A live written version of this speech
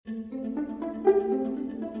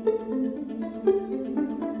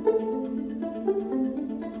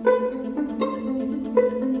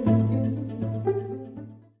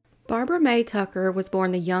Mae Tucker was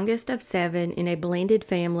born the youngest of 7 in a blended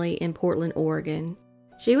family in Portland, Oregon.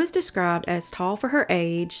 She was described as tall for her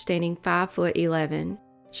age, standing 5'11".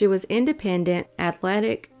 She was independent,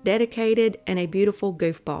 athletic, dedicated, and a beautiful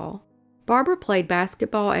goofball. Barbara played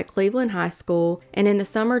basketball at Cleveland High School, and in the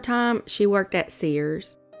summertime, she worked at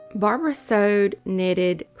Sears. Barbara sewed,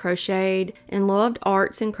 knitted, crocheted, and loved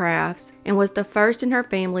arts and crafts, and was the first in her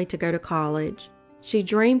family to go to college. She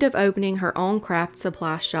dreamed of opening her own craft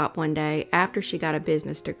supply shop one day after she got a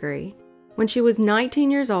business degree. When she was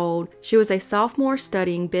 19 years old, she was a sophomore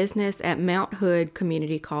studying business at Mount Hood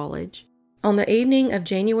Community College. On the evening of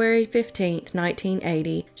January 15,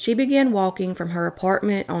 1980, she began walking from her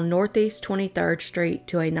apartment on Northeast 23rd Street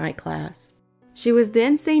to a night class. She was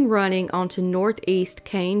then seen running onto Northeast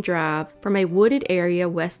Kane Drive from a wooded area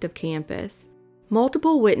west of campus.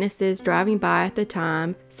 Multiple witnesses driving by at the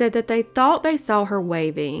time said that they thought they saw her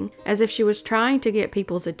waving, as if she was trying to get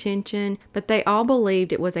people's attention, but they all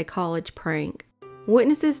believed it was a college prank.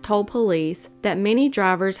 Witnesses told police that many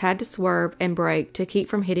drivers had to swerve and brake to keep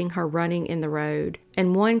from hitting her running in the road,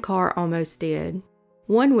 and one car almost did.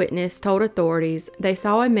 One witness told authorities they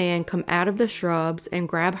saw a man come out of the shrubs and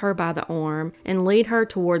grab her by the arm and lead her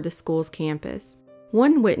toward the school's campus.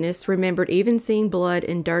 One witness remembered even seeing blood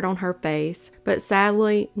and dirt on her face, but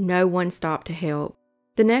sadly, no one stopped to help.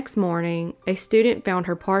 The next morning, a student found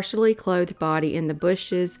her partially clothed body in the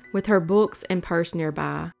bushes with her books and purse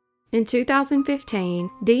nearby. In 2015,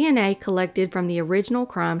 DNA collected from the original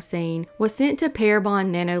crime scene was sent to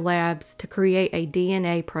Parabon Nanolabs to create a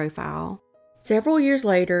DNA profile. Several years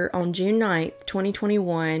later, on June 9,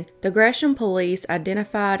 2021, the Gresham police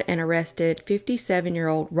identified and arrested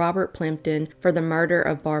 57-year-old Robert Plimpton for the murder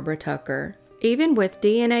of Barbara Tucker. Even with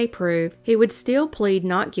DNA proof, he would still plead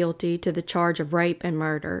not guilty to the charge of rape and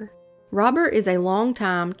murder. Robert is a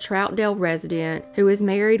longtime Troutdale resident who is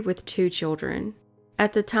married with 2 children.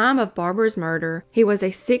 At the time of Barbara's murder, he was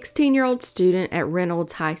a 16-year-old student at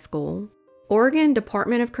Reynolds High School. Oregon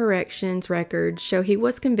Department of Corrections records show he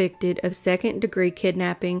was convicted of second-degree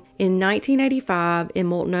kidnapping in 1985 in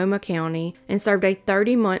Multnomah County and served a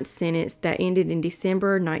 30-month sentence that ended in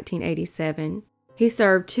December 1987. He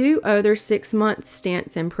served 2 other 6-month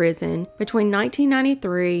stints in prison between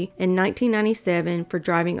 1993 and 1997 for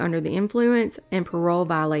driving under the influence and parole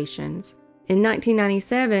violations. In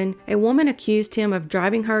 1997, a woman accused him of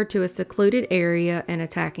driving her to a secluded area and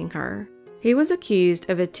attacking her. He was accused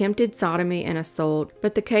of attempted sodomy and assault,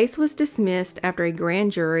 but the case was dismissed after a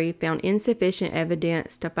grand jury found insufficient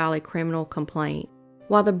evidence to file a criminal complaint.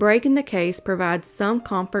 While the break in the case provides some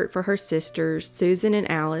comfort for her sisters, Susan and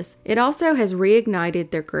Alice, it also has reignited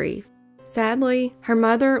their grief. Sadly, her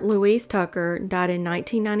mother, Louise Tucker, died in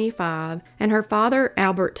 1995, and her father,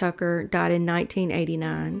 Albert Tucker, died in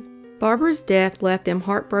 1989. Barbara's death left them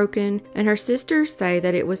heartbroken, and her sisters say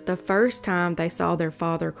that it was the first time they saw their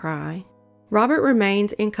father cry. Robert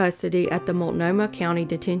remains in custody at the Multnomah County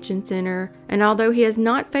Detention Center, and although he has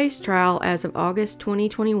not faced trial as of August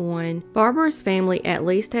 2021, Barbara's family at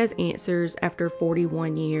least has answers after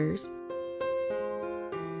 41 years.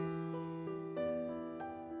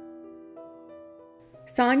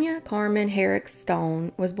 Sonia Carmen Herrick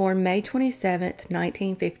Stone was born May 27,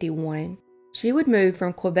 1951. She would move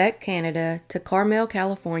from Quebec, Canada to Carmel,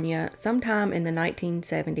 California sometime in the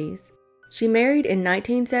 1970s. She married in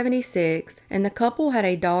 1976, and the couple had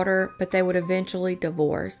a daughter, but they would eventually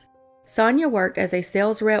divorce. Sonia worked as a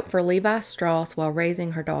sales rep for Levi Strauss while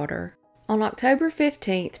raising her daughter. On October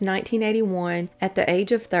 15, 1981, at the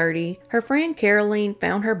age of 30, her friend Caroline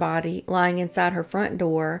found her body lying inside her front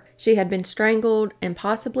door. She had been strangled and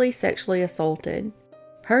possibly sexually assaulted.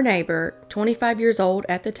 Her neighbor, 25 years old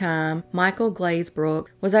at the time, Michael Glazebrook,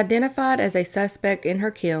 was identified as a suspect in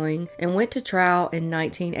her killing and went to trial in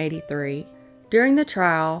 1983. During the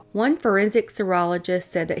trial, one forensic serologist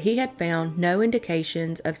said that he had found no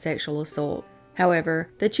indications of sexual assault.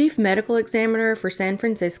 However, the chief medical examiner for San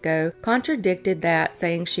Francisco contradicted that,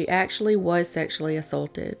 saying she actually was sexually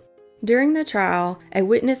assaulted. During the trial, a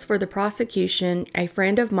witness for the prosecution, a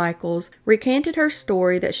friend of Michael's, recanted her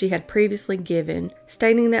story that she had previously given,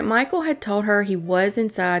 stating that Michael had told her he was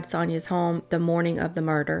inside Sonia's home the morning of the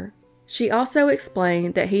murder. She also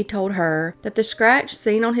explained that he told her that the scratch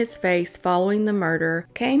seen on his face following the murder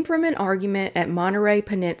came from an argument at Monterey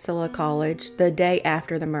Peninsula College the day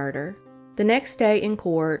after the murder. The next day in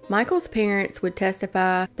court, Michael's parents would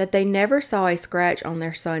testify that they never saw a scratch on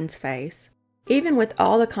their son's face. Even with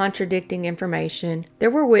all the contradicting information,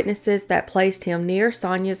 there were witnesses that placed him near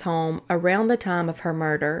Sonia's home around the time of her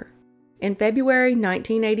murder. In February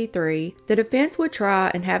 1983, the defense would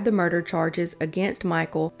try and have the murder charges against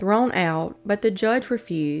Michael thrown out, but the judge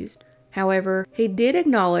refused. However, he did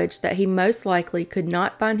acknowledge that he most likely could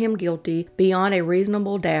not find him guilty beyond a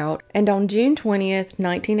reasonable doubt, and on June 20th,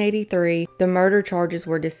 1983, the murder charges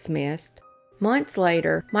were dismissed. Months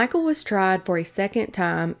later, Michael was tried for a second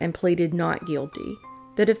time and pleaded not guilty.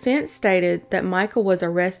 The defense stated that Michael was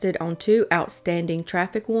arrested on 2 outstanding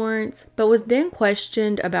traffic warrants, but was then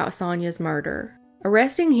questioned about Sonia's murder.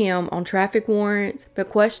 Arresting him on traffic warrants, but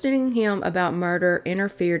questioning him about murder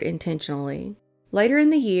interfered intentionally. Later in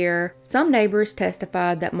the year, some neighbors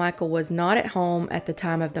testified that Michael was not at home at the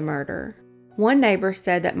time of the murder. One neighbor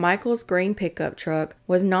said that Michael's green pickup truck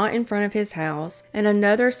was not in front of his house, and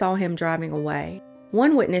another saw him driving away.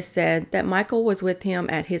 One witness said that Michael was with him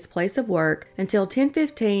at his place of work until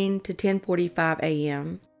 10:15 to 10:45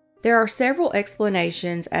 a.m. There are several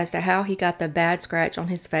explanations as to how he got the bad scratch on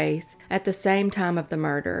his face at the same time of the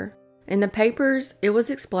murder. In the papers, it was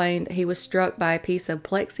explained that he was struck by a piece of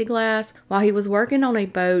plexiglass while he was working on a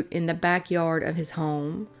boat in the backyard of his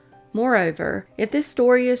home. Moreover, if this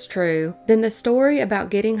story is true, then the story about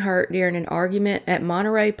getting hurt during an argument at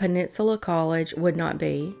Monterey Peninsula College would not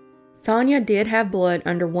be. Sonia did have blood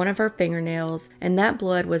under one of her fingernails, and that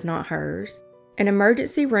blood was not hers. An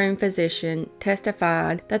emergency room physician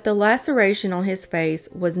testified that the laceration on his face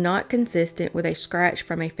was not consistent with a scratch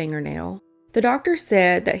from a fingernail. The doctor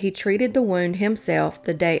said that he treated the wound himself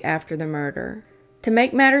the day after the murder. To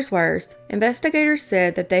make matters worse, investigators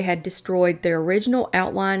said that they had destroyed their original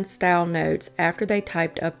outline style notes after they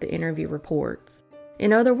typed up the interview reports.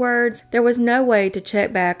 In other words, there was no way to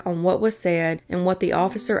check back on what was said and what the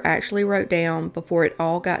officer actually wrote down before it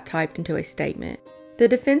all got typed into a statement. The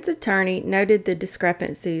defense attorney noted the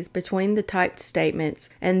discrepancies between the typed statements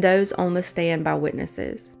and those on the stand by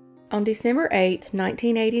witnesses. On December 8,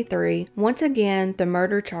 1983, once again the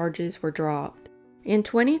murder charges were dropped. In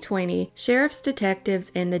 2020, sheriff's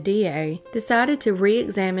detectives and the DA decided to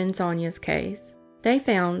re-examine Sonia's case. They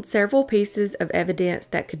found several pieces of evidence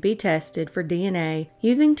that could be tested for DNA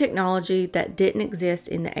using technology that didn't exist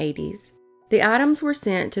in the 80s. The items were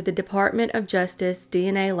sent to the Department of Justice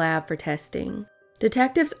DNA lab for testing.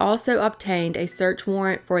 Detectives also obtained a search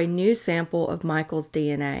warrant for a new sample of Michael's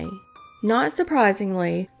DNA. Not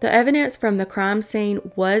surprisingly, the evidence from the crime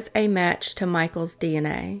scene was a match to Michael's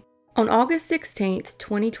DNA. On August 16,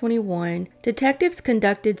 2021, detectives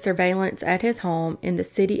conducted surveillance at his home in the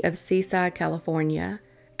city of Seaside, California.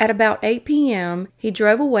 At about 8 p.m., he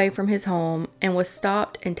drove away from his home and was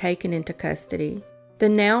stopped and taken into custody. The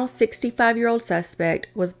now 65-year-old suspect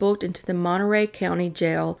was booked into the Monterey County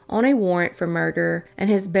Jail on a warrant for murder, and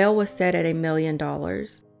his bail was set at $1 million.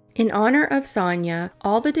 In honor of Sonia,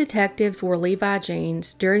 all the detectives wore Levi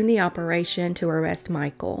jeans during the operation to arrest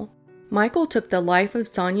Michael. Michael took the life of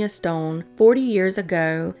Sonia Stone 40 years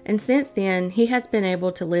ago, and since then he has been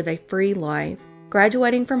able to live a free life,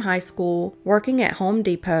 graduating from high school, working at Home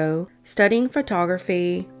Depot, studying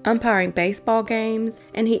photography, umpiring baseball games,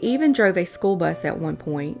 and he even drove a school bus at one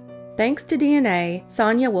point. Thanks to DNA,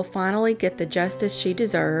 Sonia will finally get the justice she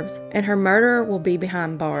deserves, and her murderer will be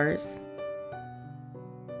behind bars.